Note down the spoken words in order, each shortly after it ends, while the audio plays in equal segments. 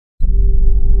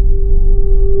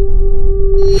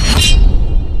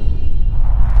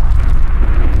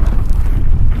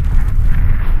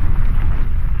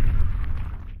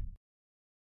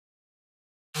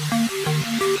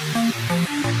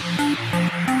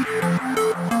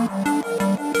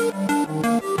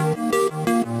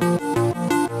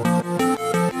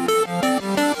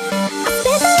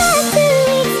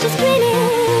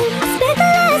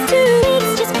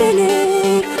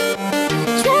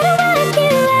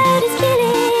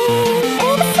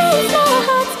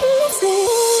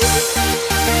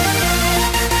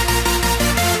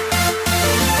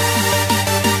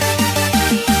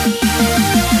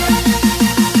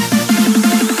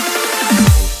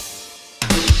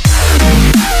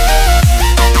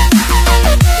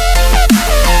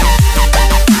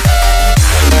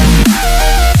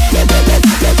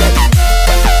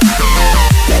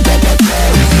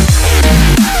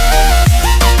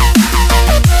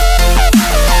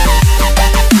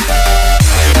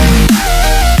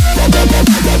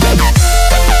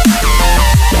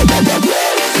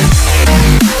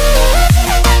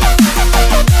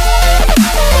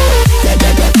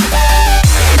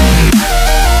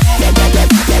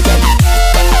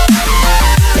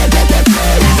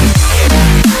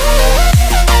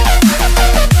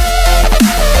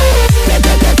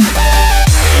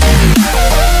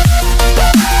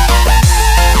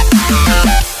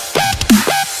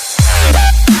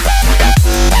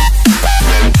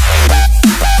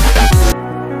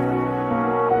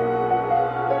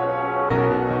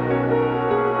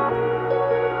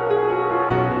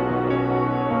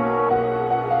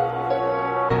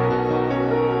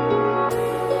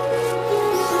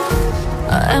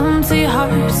empty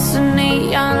hearts and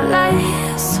neon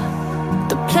lights,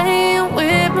 they're playing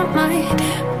with my mind.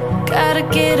 Gotta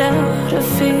get out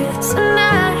of here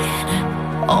tonight.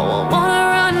 Oh, I wanna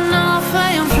run off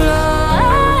and fly,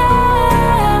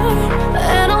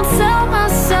 and I'll tell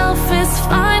myself it's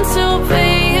fine to be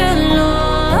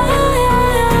alone,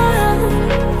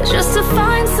 just to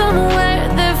find somewhere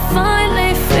that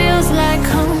finally feels like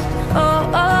home. Oh,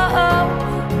 oh, oh.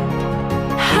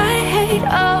 I hate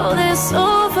all this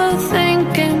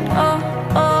overthinking. Oh,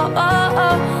 oh, oh,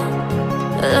 oh.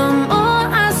 The more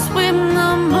I swim,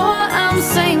 the more I'm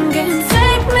sinking.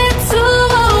 Take me to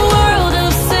a world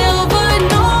of silver.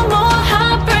 No more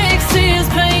heartbreaks, tears,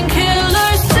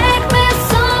 painkillers. Take me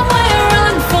somewhere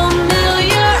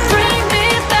unfamiliar. Bring me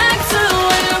back to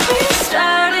where we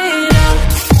started out.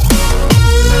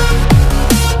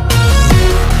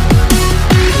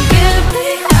 Get me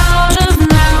out of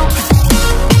now,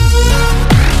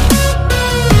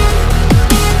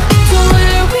 to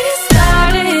where we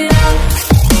started out.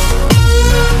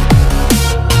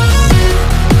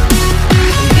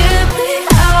 Get me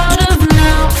out of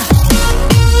now,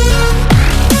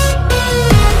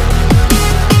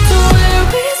 to where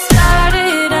we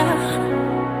started out.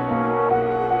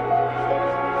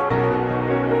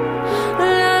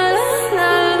 La la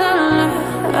la la la,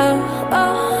 oh,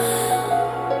 oh.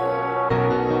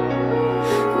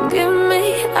 Get me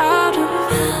out of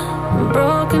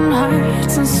broken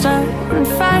hearts and starting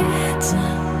fights,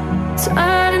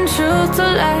 turning truth to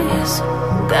lies.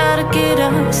 Gotta get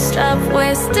up, stop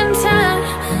wasting time.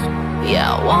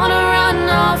 Yeah, I wanna run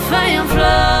off and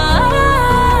fly,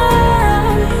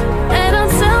 and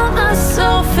I'll tell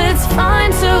myself it's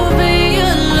fine to be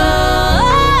alone,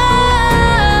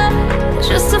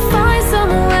 just to find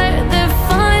somewhere that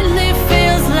finally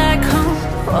feels like home.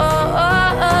 Oh,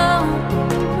 oh, oh.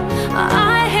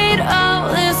 I hate all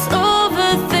this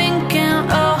overthinking.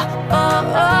 Oh, oh,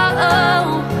 oh, oh.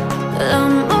 The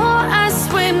more I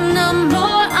swim, the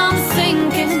more I'm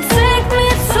sinking. Take me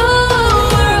to a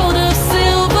world of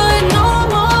silver. No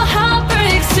more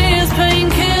heartbreaks, tears,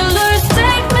 painkillers.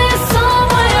 Take me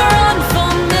somewhere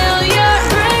unfamiliar.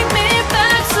 Bring me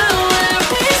back to where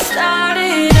we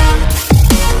started out.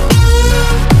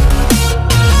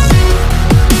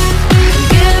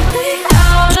 Get me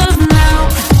out of now,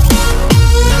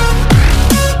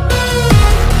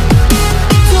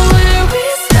 to where we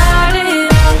started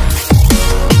out.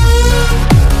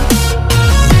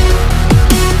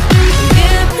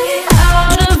 Get me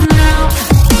out of now,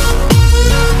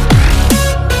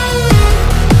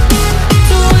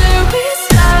 to where we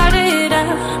started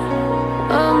out.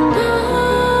 Oh no,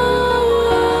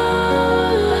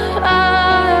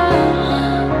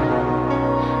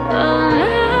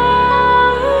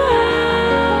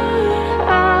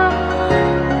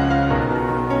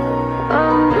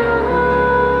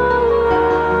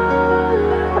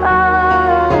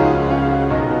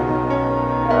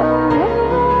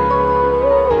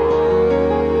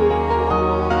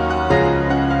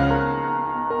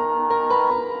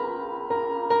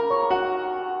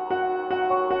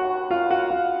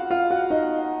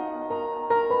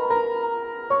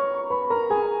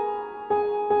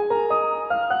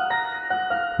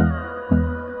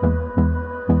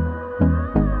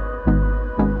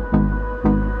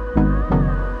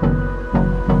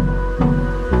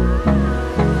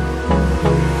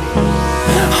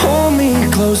 Hold me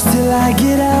close till I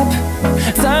get up.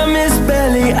 Time is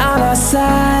barely on our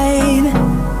side.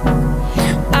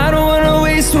 I don't wanna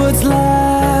waste what's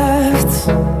left.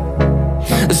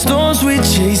 The storms we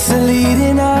chase are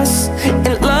leading us,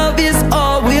 and love is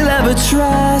all we'll ever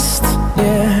trust.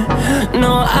 Yeah,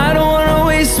 no, I don't wanna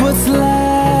waste what's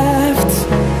left.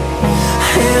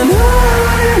 And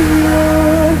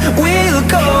on we'll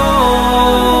go,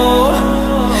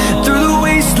 through the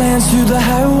wastelands, through the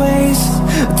highways,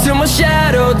 till my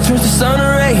shadow turns to sun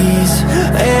rays.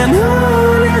 And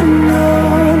on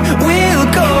we'll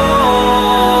go,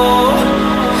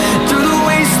 through the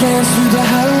wastelands, through the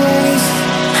highways,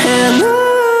 and on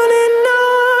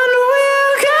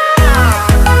we'll go.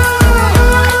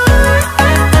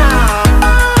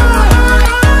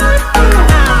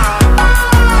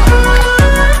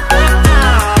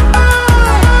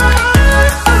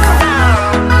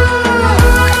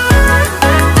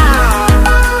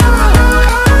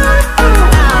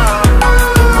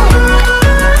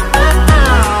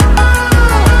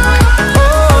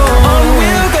 On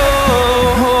we'll go.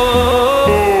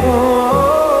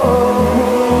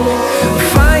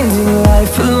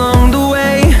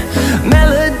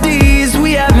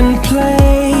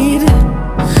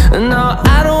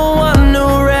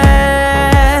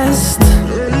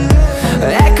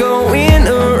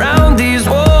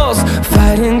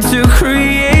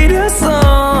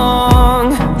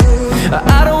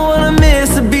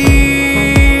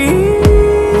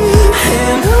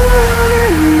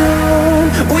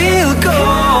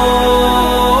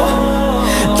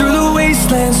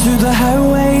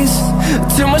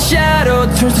 till my shadow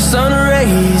turns to sun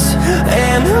rays.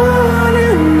 And on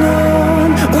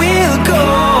we'll go,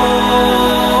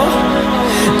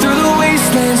 through the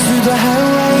wastelands, through the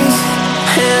highways.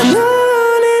 And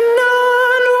on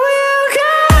we'll go.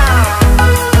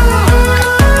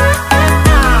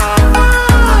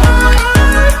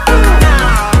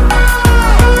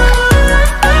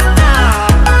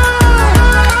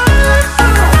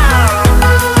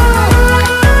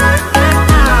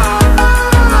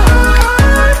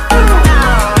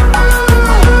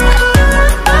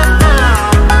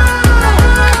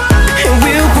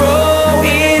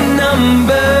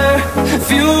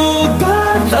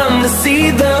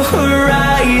 See the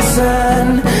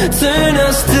horizon, turn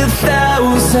us to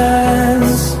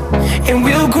thousands, and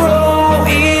we'll grow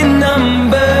in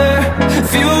number,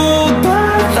 fueled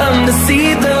by them to see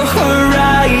the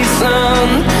horizon.